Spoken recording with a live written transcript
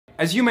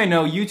As you may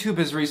know, YouTube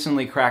has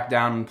recently cracked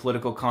down on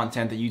political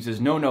content that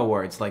uses no-no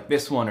words like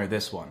this one or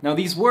this one. Now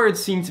these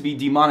words seem to be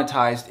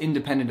demonetized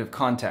independent of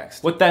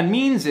context. What that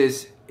means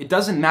is, it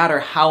doesn't matter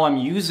how I'm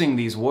using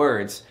these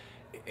words,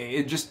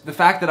 the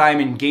fact that I'm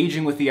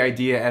engaging with the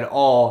idea at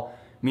all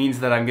means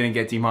that I'm gonna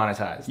get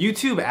demonetized.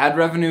 YouTube ad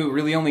revenue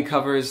really only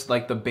covers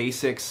like the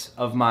basics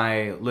of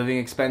my living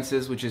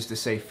expenses, which is to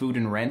say food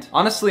and rent.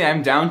 Honestly,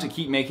 I'm down to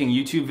keep making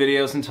YouTube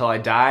videos until I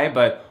die,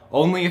 but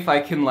only if I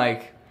can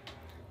like,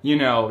 you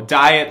know,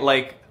 die at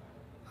like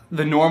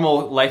the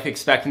normal life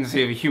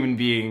expectancy of a human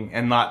being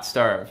and not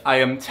starve. I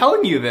am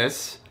telling you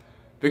this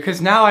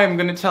because now I am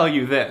gonna tell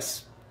you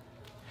this.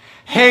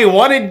 Hey,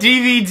 want a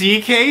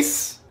DVD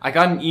case? I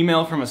got an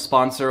email from a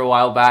sponsor a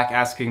while back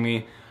asking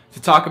me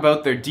to talk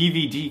about their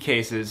DVD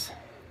cases.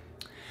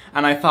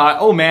 And I thought,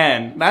 oh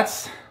man,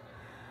 that's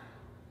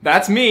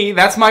me,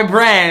 that's my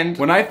brand.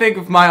 When I think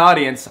of my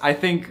audience, I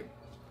think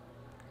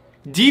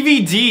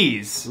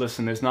DVDs.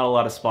 Listen, there's not a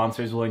lot of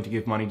sponsors willing to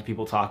give money to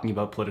people talking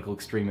about political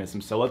extremism,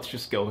 so let's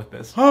just go with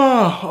this.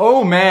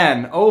 Oh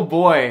man, oh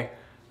boy.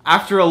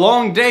 After a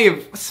long day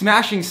of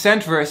smashing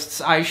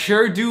centrists, I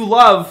sure do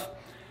love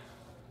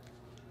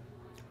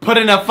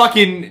putting a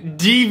fucking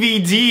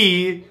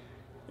DVD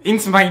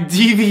into my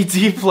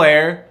DVD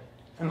player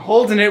and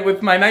holding it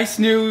with my nice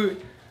new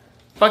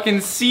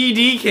fucking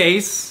CD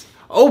case.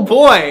 Oh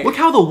boy! Look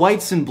how the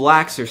whites and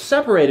blacks are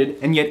separated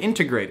and yet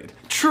integrated.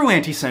 True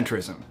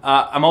anti-centrism.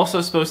 I'm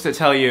also supposed to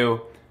tell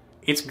you,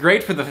 it's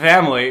great for the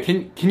family.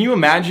 Can you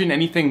imagine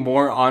anything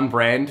more on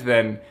brand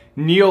than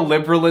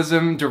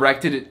neoliberalism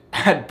directed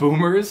at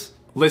boomers?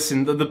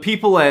 Listen, the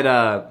people at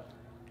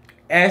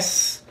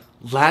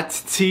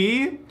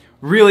s.lattye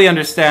really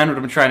understand what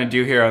I'm trying to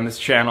do here on this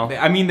channel.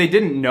 I mean, they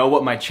didn't know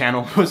what my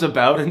channel was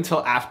about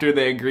until after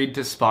they agreed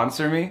to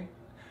sponsor me,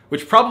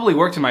 which probably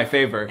worked in my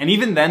favor. And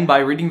even then, by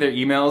reading their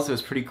emails, it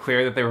was pretty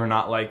clear that they were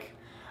not like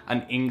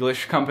an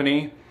English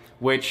company,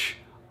 which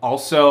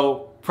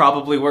also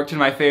probably worked in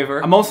my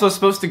favor. I'm also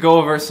supposed to go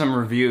over some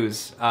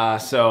reviews,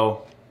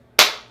 so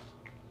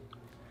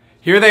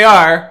here they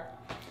are.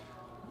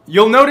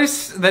 You'll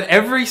notice that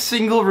every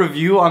single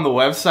review on the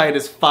website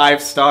is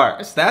 5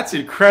 stars. That's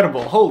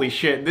incredible. Holy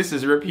shit, this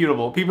is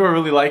reputable. People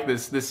really like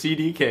this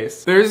CD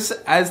case. There's,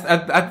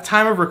 at the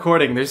time of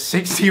recording, there's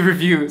 60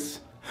 reviews.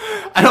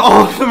 And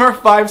all of them are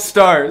 5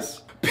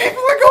 stars.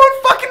 People are going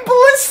fucking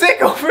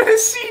ballistic over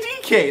this CD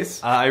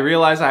case. I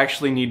realize I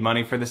actually need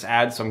money for this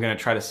ad, so I'm gonna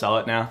try to sell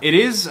it now. It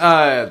is,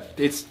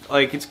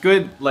 it's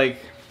good, like,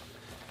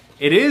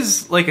 it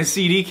is like a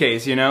CD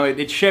case, you know?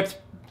 It shipped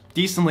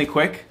decently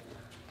quick.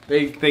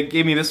 They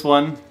gave me this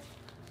one,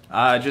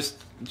 just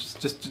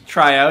to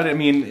try out. I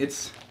mean,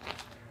 it's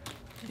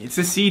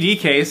a CD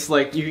case.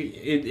 Like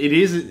it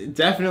is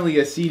definitely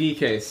a CD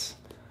case.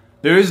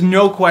 There is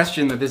no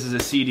question that this is a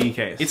CD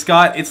case. It's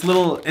got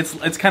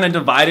it's kind of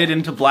divided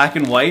into black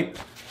and white.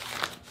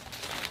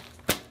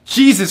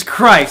 Jesus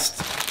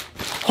Christ!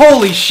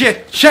 Holy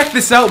shit! Check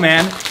this out,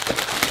 man.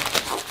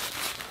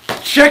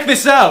 Check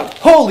this out!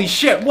 Holy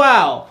shit!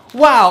 Wow!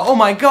 Wow, oh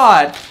my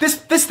god,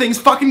 this thing's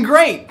fucking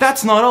great!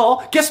 That's not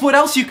all. Guess what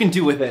else you can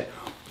do with it?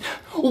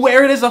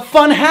 Wear it as a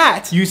fun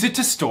hat! Use it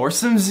to store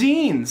some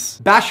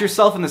zines! Bash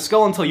yourself in the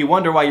skull until you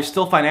wonder why you're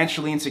still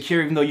financially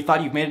insecure even though you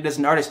thought you made it as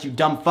an artist, you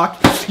dumb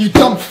fuck. You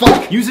dumb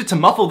fuck! Use it to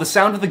muffle the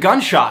sound of the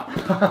gunshot!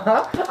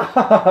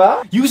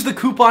 Use the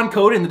coupon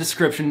code in the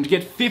description to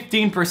get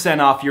 15%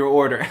 off your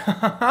order.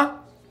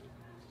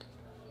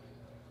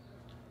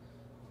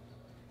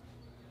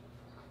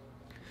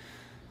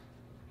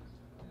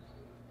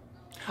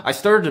 I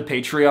started a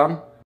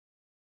Patreon.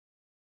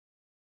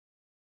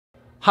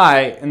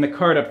 Hi, in the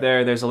card up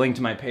there's a link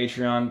to my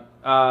Patreon.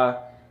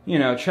 You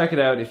know, check it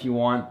out if you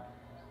want.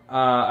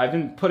 I've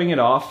been putting it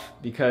off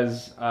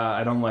because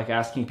I don't like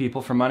asking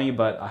people for money,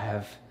 but I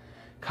have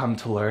come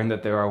to learn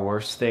that there are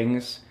worse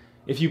things.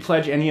 If you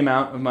pledge any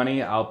amount of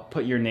money, I'll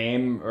put your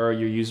name or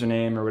your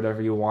username or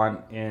whatever you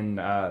want in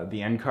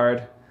the end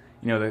card.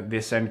 You know,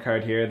 this end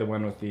card here, the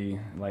one with the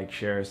like,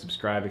 share,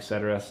 subscribe,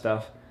 etc.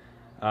 stuff.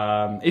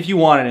 If you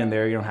want it in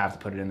there, you don't have to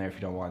put it in there if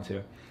you don't want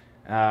to.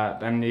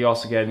 And you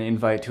also get an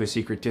invite to a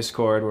secret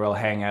Discord where I'll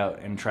hang out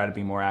and try to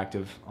be more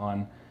active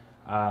on.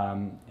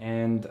 I'll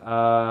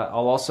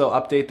also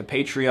update the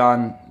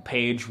Patreon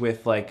page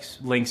with like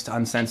links to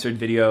uncensored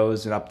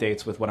videos and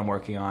updates with what I'm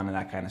working on and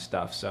that kind of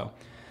stuff. So,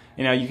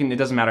 you know, it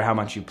doesn't matter how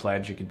much you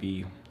pledge. It could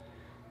be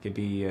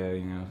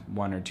you know,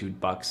 $1 or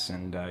 $2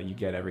 and you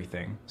get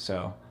everything.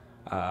 So,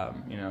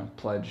 you know,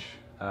 pledge.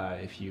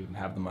 If you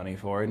have the money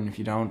for it, and if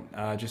you don't,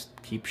 just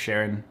keep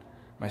sharing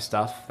my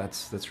stuff.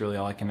 That's really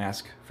all I can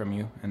ask from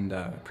you, and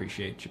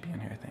appreciate you being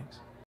here. Thanks.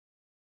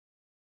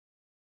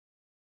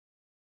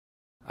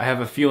 I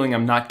have a feeling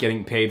I'm not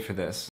getting paid for this.